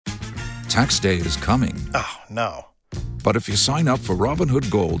Tax day is coming. Oh, no. But if you sign up for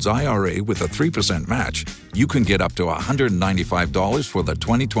Robinhood Gold's IRA with a 3% match, you can get up to $195 for the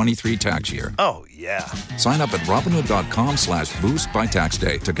 2023 tax year. Oh, yeah. Sign up at Robinhood.com/boost by tax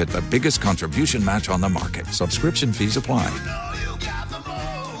day to get the biggest contribution match on the market. Subscription fees apply.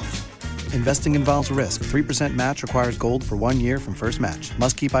 Investing involves risk. 3% match requires gold for 1 year from first match.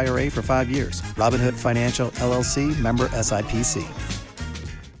 Must keep IRA for 5 years. Robinhood Financial, LLC, member SIPC.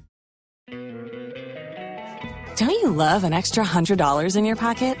 Don't you love an extra $100 in your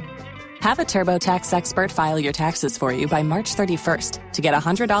pocket? Have a TurboTax expert file your taxes for you by March 31st to get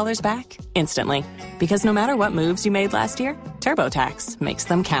 $100 back instantly. Because no matter what moves you made last year, TurboTax makes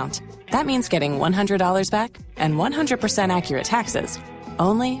them count. That means getting $100 back and 100% accurate taxes.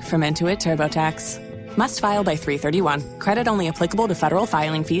 Only from Intuit TurboTax. Must file by 3/31. Credit only applicable to federal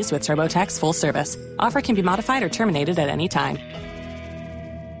filing fees with TurboTax full service. Offer can be modified or terminated at any time.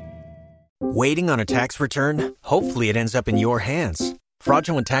 Waiting on a tax return? Hopefully it ends up in your hands.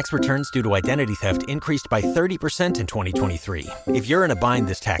 Fraudulent tax returns due to identity theft increased by 30% in 2023. If you're in a bind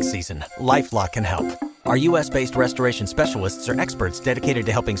this tax season, LifeLock can help. Our U.S.-based restoration specialists are experts dedicated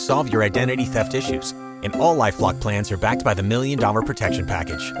to helping solve your identity theft issues. And all LifeLock plans are backed by the $1 Million Protection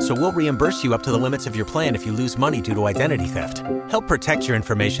Package. So we'll reimburse you up to the limits of your plan if you lose money due to identity theft. Help protect your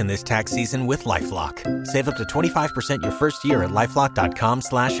information this tax season with LifeLock. Save up to 25% your first year at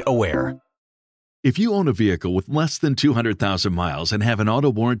LifeLock.com/aware. If you own a vehicle with less than 200,000 miles and have an auto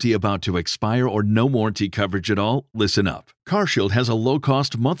warranty about to expire or no warranty coverage at all, listen up. CarShield has a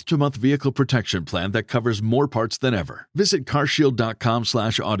low-cost month-to-month vehicle protection plan that covers more parts than ever. Visit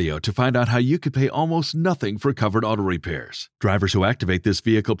carshield.com/audio to find out how you could pay almost nothing for covered auto repairs. Drivers who activate this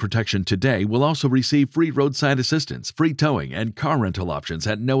vehicle protection today will also receive free roadside assistance, free towing, and car rental options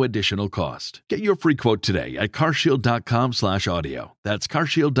at no additional cost. Get your free quote today at carshield.com/audio. That's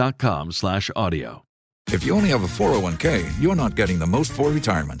carshield.com/audio. If you only have a 401k, you're not getting the most for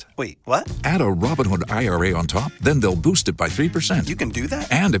retirement. Wait, what? Add a Robinhood IRA on top, then they'll boost it by 3%. You can do that?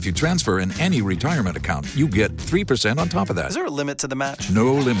 And if you transfer in any retirement account, you get 3% on top of that. Is there a limit to the match?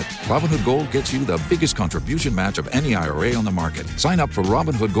 No limit. Robinhood Gold gets you the biggest contribution match of any IRA on the market. Sign up for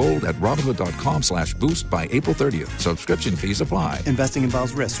Robinhood Gold at Robinhood.com/boost by April 30th. Subscription fees apply. Investing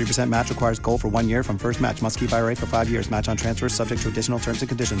involves risk. 3% match requires gold for 1 year from first match. Must keep IRA for 5 years. Match on transfers subject to additional terms and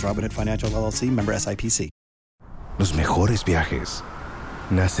conditions. Robinhood Financial, LLC, member SIPC. Los mejores viajes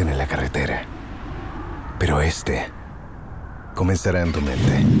nacen en la carretera, pero este comenzará en tu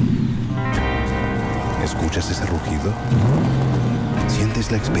mente. ¿Escuchas ese rugido?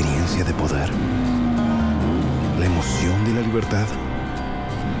 ¿Sientes la experiencia de poder? ¿La emoción de la libertad?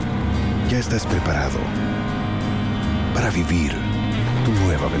 Ya estás preparado para vivir tu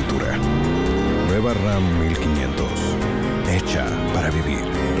nueva aventura. Nueva Ram 1500, hecha para vivir.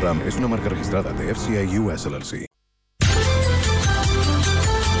 Ram es una marca registrada de FCA US LLC.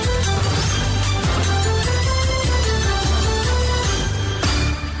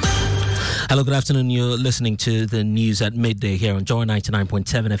 Hello, good afternoon. You're listening to the news at midday here on Joy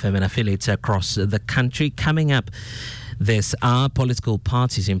 99.7 FM and affiliates across the country. Coming up this hour, political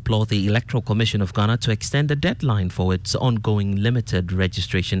parties implore the Electoral Commission of Ghana to extend the deadline for its ongoing limited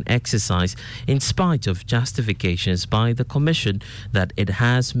registration exercise in spite of justifications by the Commission that it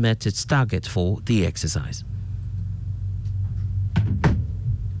has met its target for the exercise.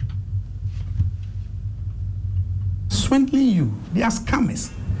 Swindling you, they are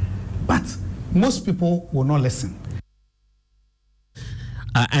scammers. But most people will not listen.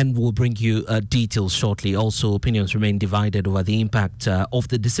 And we'll bring you details shortly. Also, opinions remain divided over the impact of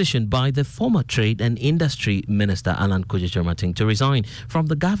the decision by the former Trade and Industry Minister Alan Kojo-Kyerematen to resign from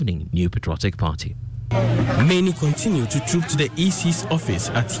the governing New Patriotic Party. Many continue to troop to the EC's office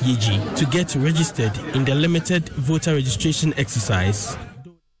at Yeji to get registered in the limited voter registration exercise.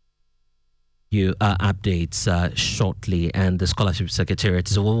 Updates shortly, and the Scholarship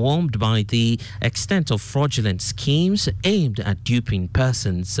Secretariat is overwhelmed by the extent of fraudulent schemes aimed at duping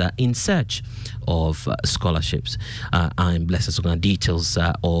persons in search of scholarships. I'm Blessed Sugan. Details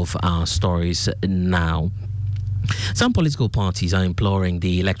of our stories now. Some political parties are imploring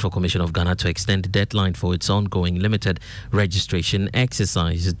the Electoral Commission of Ghana to extend the deadline for its ongoing limited registration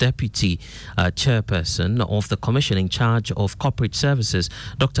exercise. Deputy Chairperson of the Commission in charge of corporate services,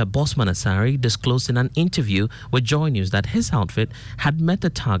 Dr. Bosman Asari, disclosed in an interview with Joy News that his outfit had met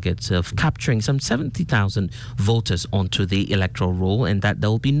the target of capturing some 70,000 voters onto the electoral roll, and that there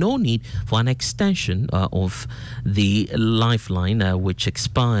will be no need for an extension of the lifeline, which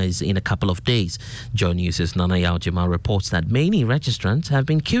expires in a couple of days. Joy News' Nana Yaojima reports that many registrants have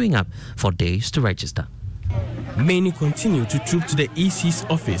been queuing up for days to register. Many continue to troop to the EC's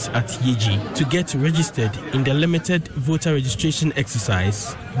office at Yeji to get registered in the limited voter registration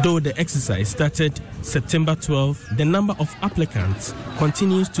exercise. Though the exercise started September 12, the number of applicants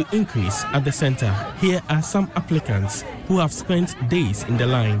continues to increase at the center. Here are some applicants who have spent days in the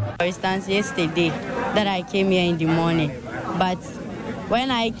line. For instance, yesterday that I came here in the morning, but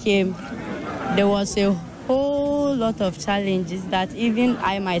when I came, there was a whole lot of challenges that even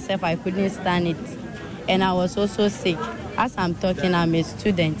I myself, I couldn't stand it. And I was also sick. As I'm talking, I'm a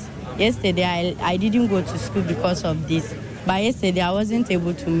student. Yesterday, I didn't go to school because of this. But yesterday, I wasn't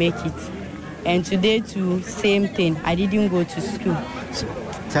able to make it. And today, too, same thing. I didn't go to school.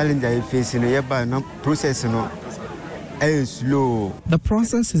 Challenge I face, process, is slow. The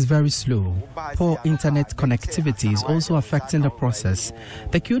process is very slow. Poor internet connectivity is also affecting the process.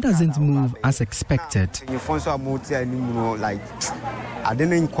 The queue doesn't move as expected. I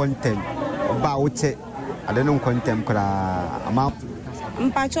didn't content about it. I don't know content.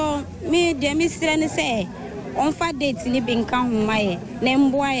 Mpacho me demonstrate say on fa date ni benka humaye na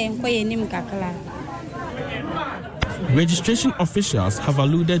mboaye nkoye nim kakla. Registration officials have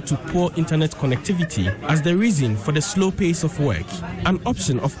alluded to poor internet connectivity as the reason for the slow pace of work. An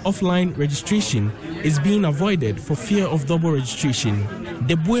option of offline registration is being avoided for fear of double registration.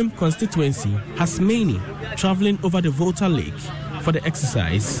 The Buem constituency has many traveling over the voter lake for the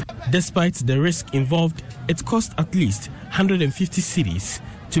exercise. Despite the risk involved, it cost at least 150 cedis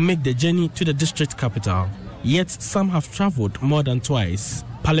to make the journey to the district capital. Yet some have traveled more than twice.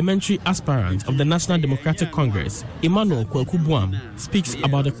 Parliamentary aspirant of the National Democratic Congress, Emmanuel Kwakubuam, speaks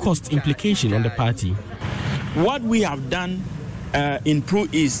about the cost implication on the party. What we have done in Pro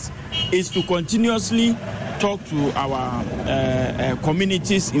East is to continuously talk to our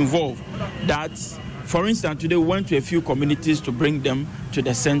communities involved. That, for instance, today we went to a few communities to bring them to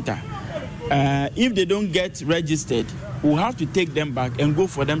the center. If they don't get registered, we'll have to take them back and go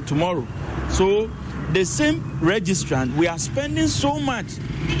for them tomorrow. So the same registrant, we are spending so much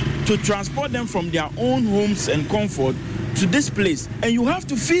to transport them from their own homes and comfort to this place, and you have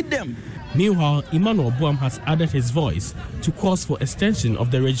to feed them. Meanwhile, Emmanuel Buam has added his voice to calls for extension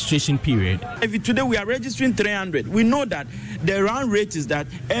of the registration period. If today we are registering 300, we know that the round rate is that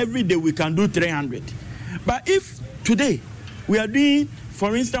every day we can do 300. But if today we are doing,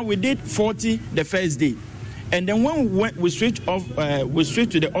 for instance, we did 40 the first day, and then when we switch off, we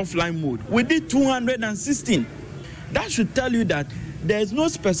switch to the offline mode, we did 216. That should tell you that there is no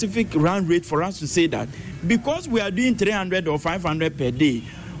specific round rate for us to say that because we are doing 300 or 500 per day.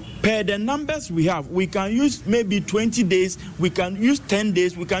 Per the numbers we have, we can use maybe 20 days, we can use 10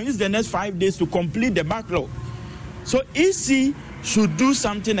 days, we can use the next 5 days to complete the backlog. So EC should do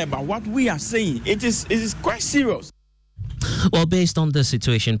something about what we are saying. It is quite serious. Well, based on the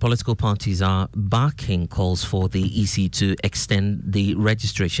situation, political parties are backing calls for the EC to extend the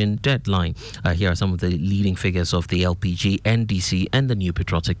registration deadline. Here are some of the leading figures of the LPG, NDC and the New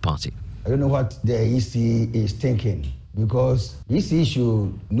Patriotic Party. I don't know what the EC is thinking, because EC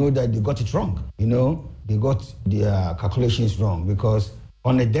should know that they got it wrong. They got their calculations wrong, because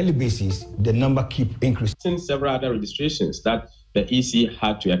on a daily basis, the number keep increasing. Since several other registrations that the EC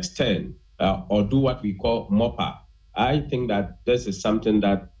had to extend or do what we call MOPA, I think that this is something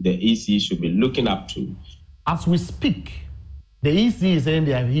that the EC should be looking up to. As we speak, the EC is saying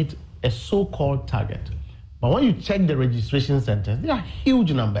they have hit a so-called target. But when you check the registration centers, there are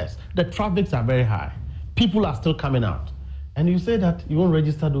huge numbers. The traffics are very high. People are still coming out. And you say that you won't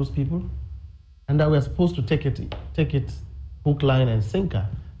register those people? And that we're supposed to take it hook, line, and sinker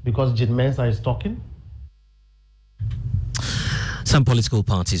because Jid Mensah is talking? Some political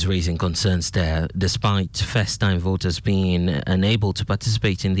parties raising concerns there, despite first-time voters being unable to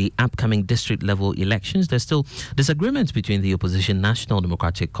participate in the upcoming district-level elections. There's still disagreements between the opposition National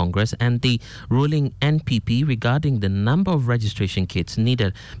Democratic Congress and the ruling NPP regarding the number of registration kits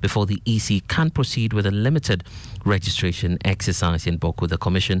needed before the EC can proceed with a limited registration exercise in Boku. The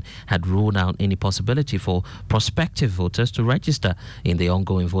Commission had ruled out any possibility for prospective voters to register in the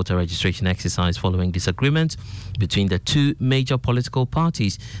ongoing voter registration exercise following disagreement between the two major political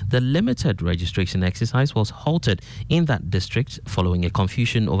parties. The limited registration exercise was halted in that district following a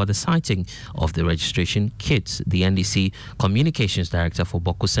confusion over the sighting of the registration kits. The NDC Communications Director for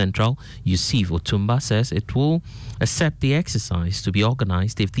Boku Central, Yusuf Otumba, says it will accept the exercise to be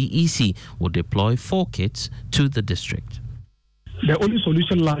organized if the EC will deploy 4 kits to the district. The only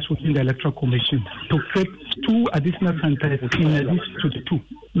solution lies within the Electoral Commission to create 2 additional centers in addition to the 2,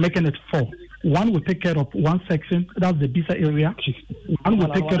 making it 4. One will take care of one section, that's the Bisa area. One will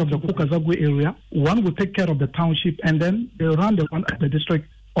take care of the Kukazagwe area. One will take care of the township, and then they'll run the one at the district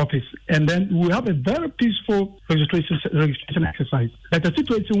office, and then we have a very peaceful registration exercise. Like a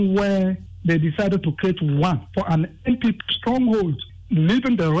situation where they decided to create one for an NPP stronghold,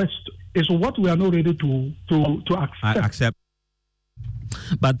 leaving the rest is what we are not ready to accept.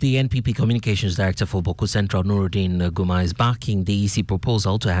 But the NPP Communications Director for Boko Central, Nuruddin Guma, is backing the EC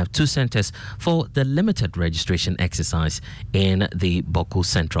proposal to have 2 centers for the limited registration exercise in the Boko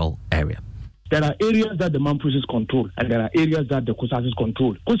Central area. There are areas that the Mampuses control, and there are areas that the Kusasis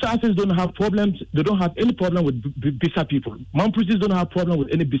control. Kusasis don't have problems. They don't have any problem with Bisa people. Mampuses don't have problem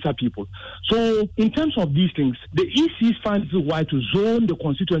with any Bisa people. So, in terms of these things, the EC finds it wise to zone the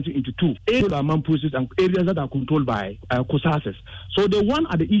constituency into 2 areas that are Mampuses and areas that are controlled by Kusasis. So, the one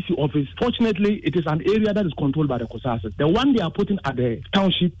at the EC office, fortunately, it is an area that is controlled by the Kusasis. The one they are putting at the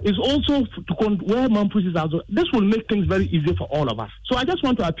township is also where Mampuses are. This will make things very easy for all of us. So, I just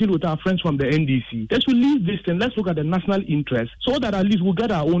want to appeal with our friends from the NDC. Let's release this and let's look at the national interest so that at least we'll get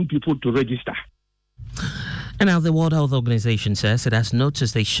our own people to register. And now the World Health Organization says it has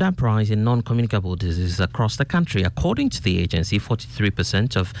noticed a sharp rise in non-communicable diseases across the country. According to the agency,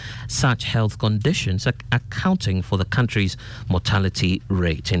 43% of such health conditions are accounting for the country's mortality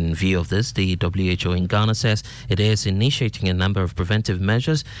rate. In view of this, the WHO in Ghana says it is initiating a number of preventive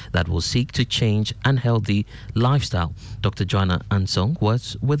measures that will seek to change unhealthy lifestyle. Dr. Joanna Ansong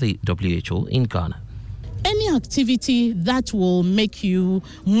works with the WHO in Ghana. Any activity that will make you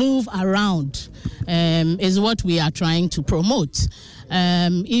move around is what we are trying to promote.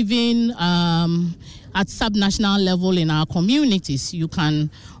 Even at subnational level in our communities, you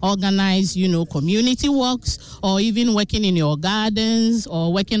can organize, community walks, or even working in your gardens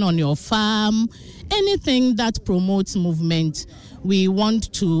or working on your farm. Anything that promotes movement, we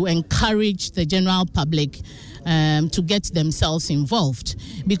want to encourage the general public to get themselves involved,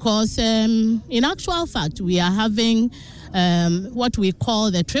 because in actual fact we are having what we call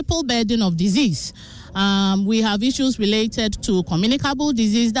the triple burden of disease. We have issues related to communicable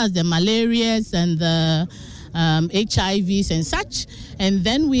disease, that's the malarias and the HIVs and such, and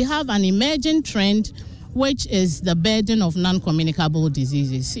then we have an emerging trend which is the burden of non-communicable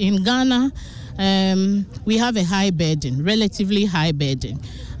diseases. In Ghana, we have a high burden, relatively high burden,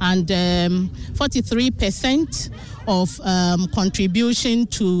 and 43% of contribution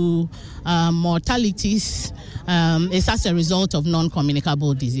to mortalities is as a result of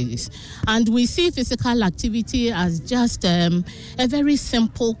non-communicable diseases. And we see physical activity as just a very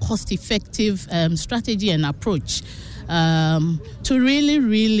simple, cost-effective strategy and approach to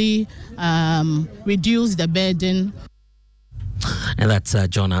really reduce the burden. And that's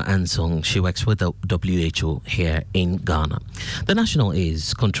Jonna Ansong. She works with the WHO here in Ghana. The National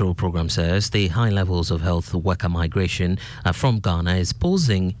AIDS Control Program says the high levels of health worker migration from Ghana is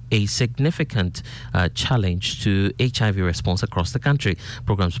posing a significant challenge to HIV response across the country.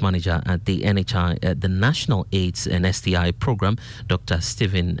 Programs manager at the the National AIDS and STI Program, Dr.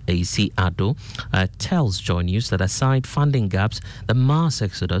 Stephen A.C. Addo, tells Joy News that aside funding gaps, the mass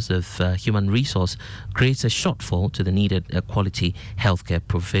exodus of human resource creates a shortfall to the needed quality healthcare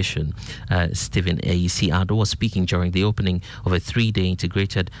provision. Stephen A.C. Addo was speaking during the opening of a 3-day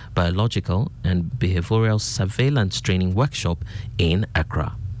integrated biological and behavioral surveillance training workshop in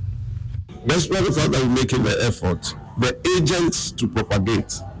Accra. Despite the fact that we're making the effort, the agents to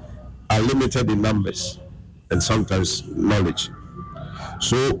propagate are limited in numbers and sometimes knowledge.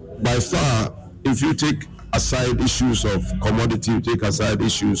 So by far, if you take aside issues of commodity, you take aside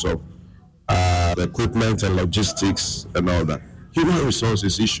issues of equipment and logistics and all that, human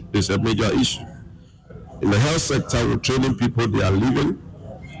resources issue is a major issue. In the health sector, we're training people, they are leaving.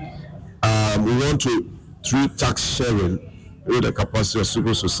 We want to, through tax sharing, with the capacity of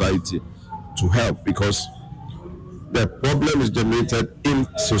civil society to help, because the problem is generated in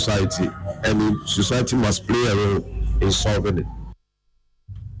society, and society must play a role in solving it.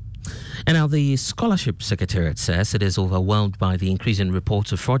 And now the Scholarship Secretariat says it is overwhelmed by the increasing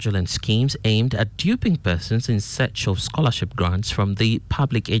reports of fraudulent schemes aimed at duping persons in search of scholarship grants from the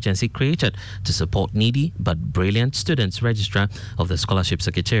public agency created to support needy but brilliant students. Registrar of the Scholarship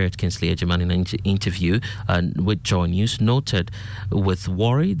Secretariat, Kingsley Ejiman, in an interview with Joy News, noted with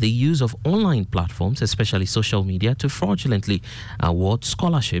worry the use of online platforms, especially social media, to fraudulently award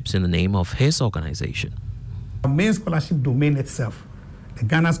scholarships in the name of his organization. Our main scholarship domain itself, the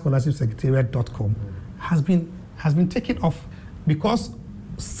Ghana Scholarship Secretariat.com, has been taken off because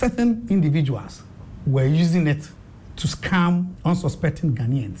certain individuals were using it to scam unsuspecting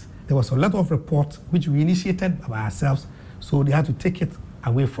Ghanaians. There was a lot of reports which we initiated by ourselves, so they had to take it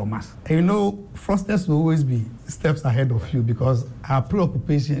away from us. And you know, fraudsters will always be steps ahead of you because our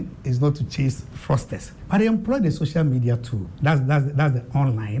preoccupation is not to chase fraudsters. But they employ the social media too. That's the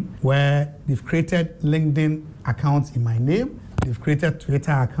online, where they've created LinkedIn accounts in my name, they've created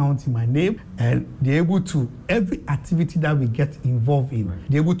Twitter accounts in my name, and they're able to, every activity that we get involved in,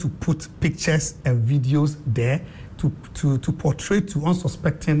 they're able to put pictures and videos there to portray to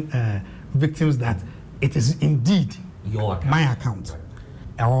unsuspecting victims that it is indeed my account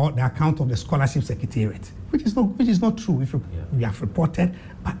or the account of the Scholarship Secretariat, which is not true if we have reported.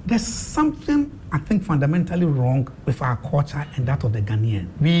 But there's something, I think, fundamentally wrong with our culture and that of the Ghanaian.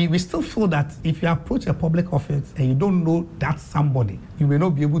 We still feel that if you approach a public office and you don't know that somebody, you may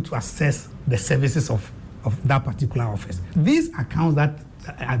not be able to access the services of that particular office. These accounts that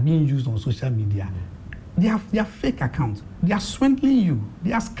are being used on social media, they are fake accounts. They are swindling you.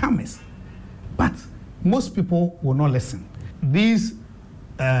 They are scammers. But most people will not listen. These,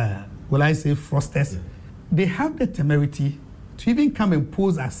 fraudsters, they have the temerity to even come and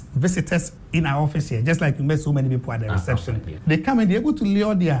pose as visitors in our office here, just like you met so many people at the reception. They come and they're able to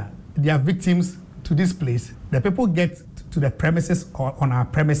lure their victims to this place. The people get to the premises or on our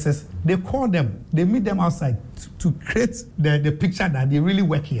premises. They call them, they meet them outside to create the picture that they really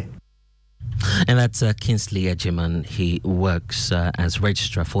work here. And that's Kingsley Ejiman. He works as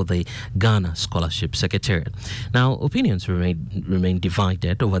registrar for the Ghana Scholarship Secretariat. Now, opinions remain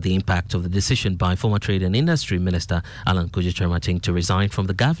divided over the impact of the decision by former Trade and Industry Minister Alan Kojo-Kyerematen to resign from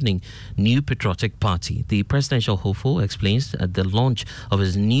the governing New Patriotic Party. The presidential hopeful explains at the launch of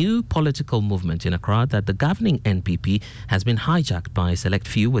his new political movement in Accra that the governing NPP has been hijacked by a select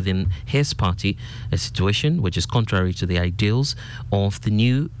few within his party, a situation which is contrary to the ideals of the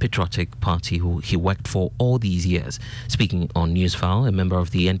New Patriotic Party, who he worked for all these years. Speaking on Newsfile, a member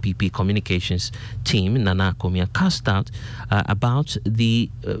of the NPP communications team, Nana Komia, cast out about the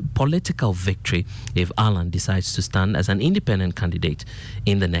political victory if Alan decides to stand as an independent candidate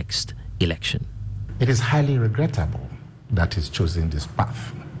in the next election. It is highly regrettable that he's chosen this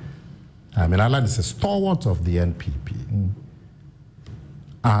path. I mean, Alan is a stalwart of the NPP.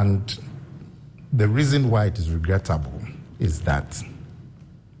 And the reason why it is regrettable is that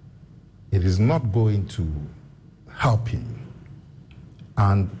it is not going to help him.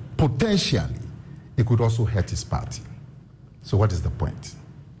 And potentially, it could also hurt his party. So what is the point?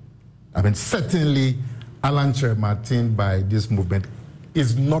 I mean, certainly, Alan Kyerematen, by this movement,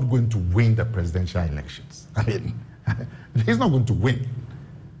 is not going to win the presidential elections. I mean, he's not going to win.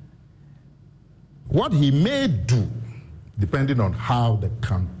 What he may do, depending on how the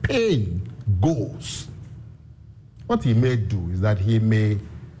campaign goes, what he may do is that he may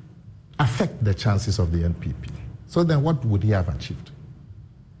affect the chances of the NPP. So then what would he have achieved?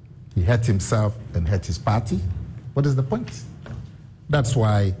 He hurt himself and hurt his party. What is the point? That's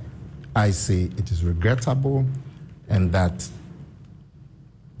why I say it is regrettable and that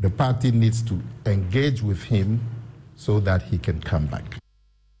the party needs to engage with him so that he can come back.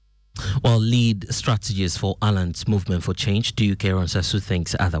 Well, lead strategist for Alan's movement for change, Duke Aaron Sasu,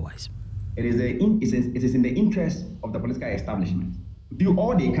 thinks otherwise. It is in the interest of the political establishment to do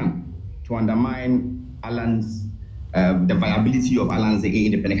all they can to undermine Alan's, the viability of Alan's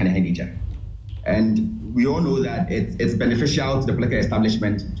independent candidature. And we all know that it's beneficial to the political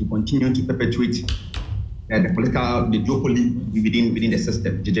establishment to continue to perpetuate the duopoly within the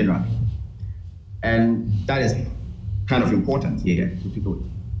system generally. And that is kind of important here to people.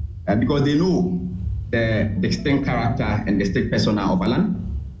 Because they know the distinct character and distinct persona of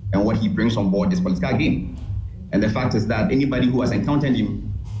Alan and what he brings on board this political game. And the fact is that anybody who has encountered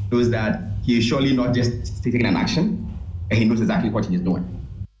him knows that he is surely not just taking an action, and he knows exactly what he is doing.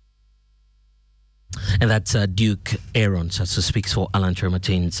 And that's Duke Aaron, who speaks for Alan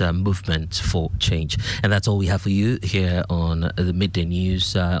Kyerematen's movement for change. And that's all we have for you here on the Midday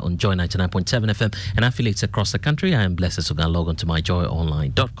News on Joy 99.7 FM and affiliates across the country. I am Blessed, so log on to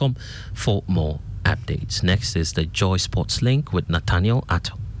myjoyonline.com for more updates. Next is the Joy Sports Link with Nathaniel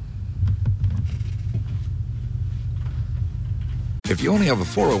Atto. If you only have a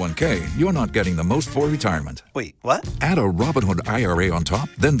 401k, you're not getting the most for retirement. Wait, what? Add a Robinhood IRA on top,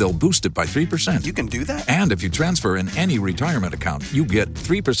 then they'll boost it by 3%. You can do that? And if you transfer in any retirement account, you get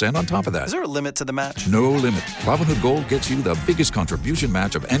 3% on top of that. Is there a limit to the match? No limit. Robinhood Gold gets you the biggest contribution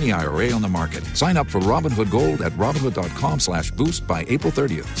match of any IRA on the market. Sign up for Robinhood Gold at Robinhood.com/boost by April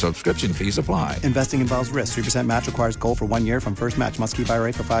 30th. Subscription fees apply. Investing involves risk. 3% match requires gold for 1 year from first match. Must keep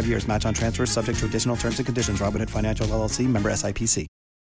IRA for 5 years. Match on transfers subject to additional terms and conditions. Robinhood Financial LLC, member SIPC.